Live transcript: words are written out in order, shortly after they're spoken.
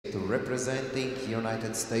representing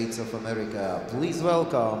United States of America. Please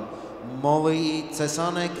welcome Molly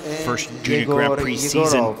Cesanek and first junior Grand Prix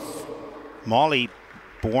Yehorov. season. Molly,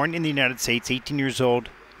 born in the United States, 18 years old.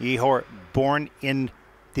 Yehor, born in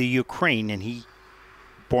the Ukraine, and he's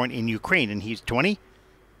 20.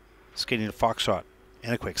 Skating a foxtrot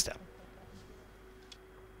and a quick step.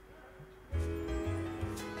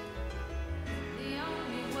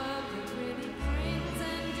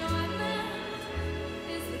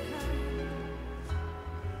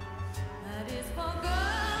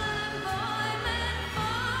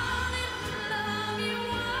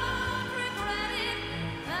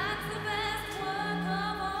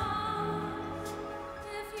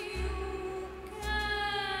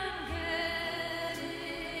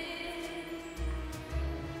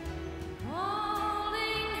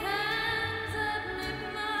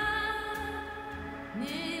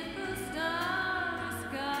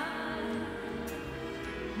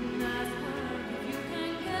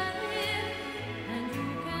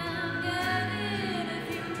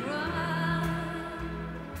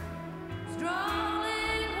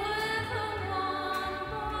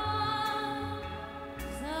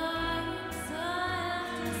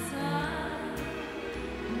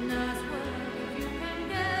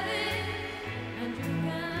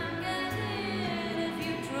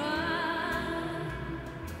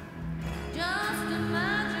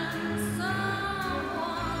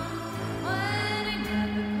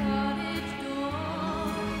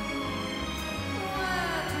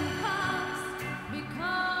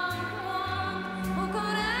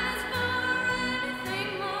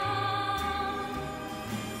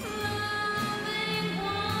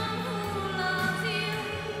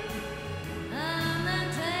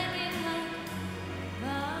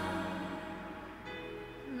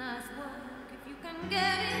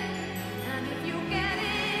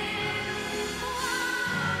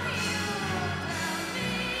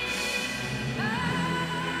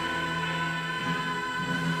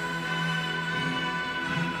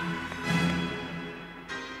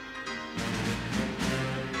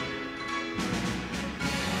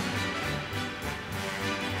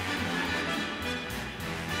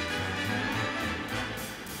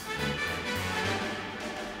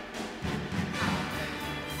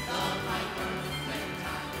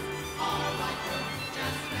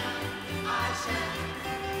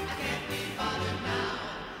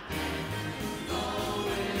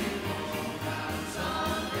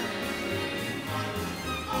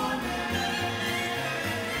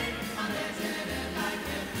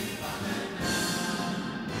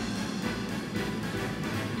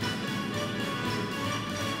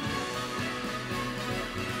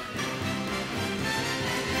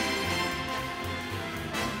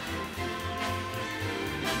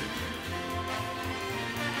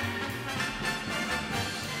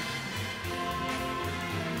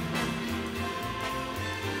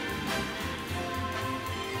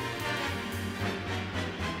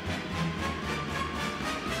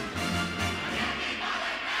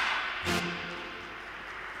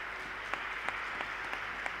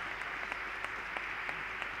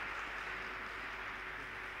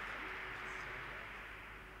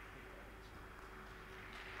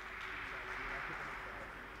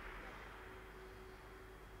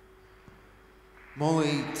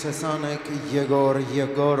 Molly Cesanek,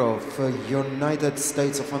 Yehorov, United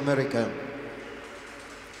States of America.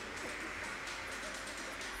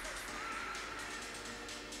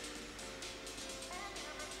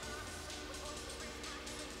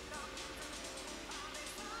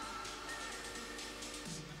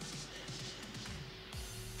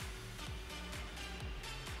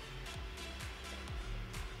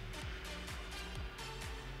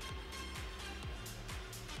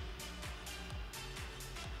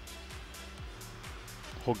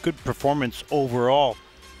 Well, good performance overall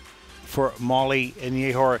for Molly and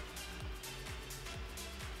Yehor.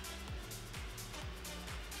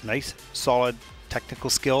 Nice, solid technical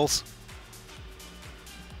skills.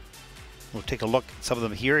 We'll take a look at some of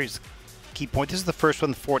them here. Here's key point. This is the first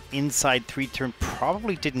one, the forward inside 3-turn.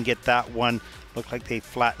 Probably didn't get that one. Looked like they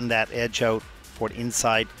flattened that edge out forward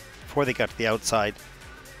inside before they got to the outside.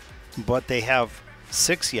 But they have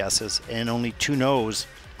 6 yeses and only 2 nos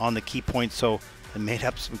on the key point, so they made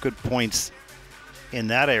up some good points in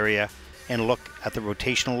that area. And look at the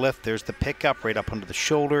rotational lift. There's the pickup right up under the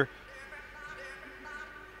shoulder.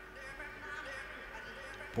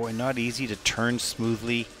 Boy, not easy to turn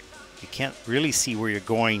smoothly. You can't really see where you're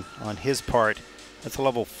going on his part. That's a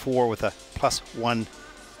level 4 with a +1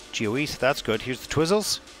 GOE, so that's good. Here's the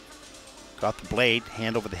twizzles. Got the blade,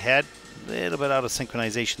 hand over the head. A little bit out of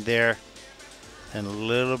synchronization there. And a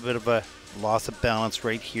little bit of a Loss of balance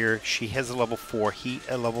right here. She has a level 4, he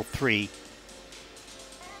a level 3.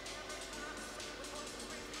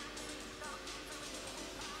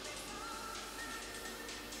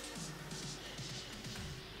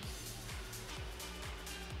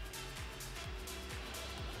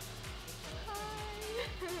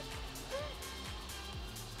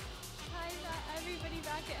 Everybody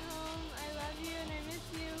back at home, I love you and I miss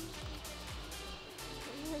you.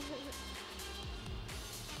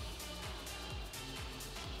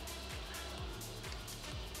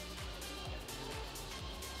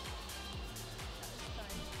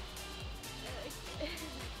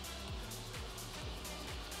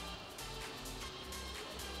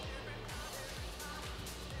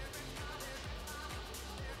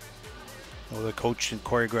 Well, the coach and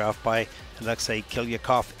choreographed by Alexei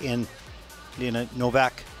Kilyakov and Lena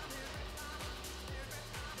Novak.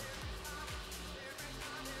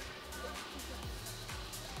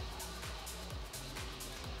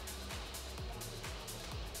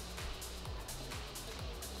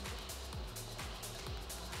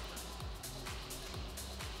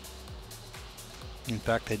 In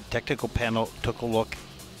fact, the technical panel took a look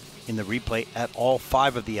in the replay at all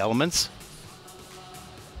 5 of the elements.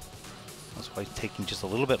 That's why it's taking just a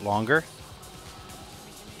little bit longer.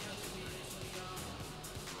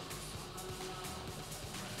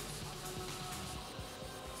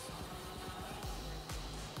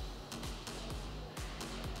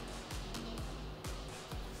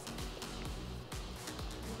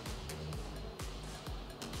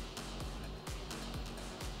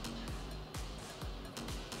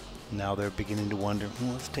 Now they're beginning to wonder,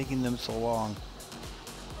 what's taking them so long?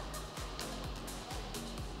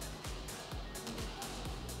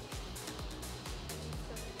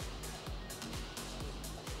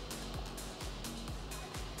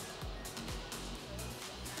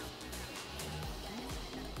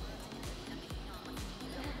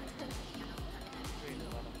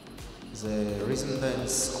 The recent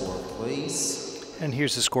score, please. And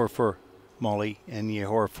here's the score for Molly and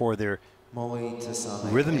Yehor for their Molly,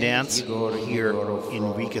 Cesanek, rhythm dance Yehor, here Yehorov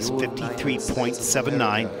in Riga's from United States of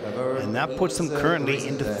 53.79, America, and that puts them in the currently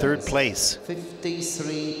into recent third dance, place.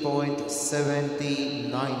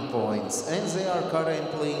 53.79 points, and they are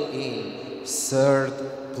currently in third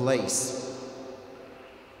place.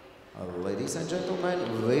 Ladies and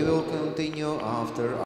gentlemen, we will continue after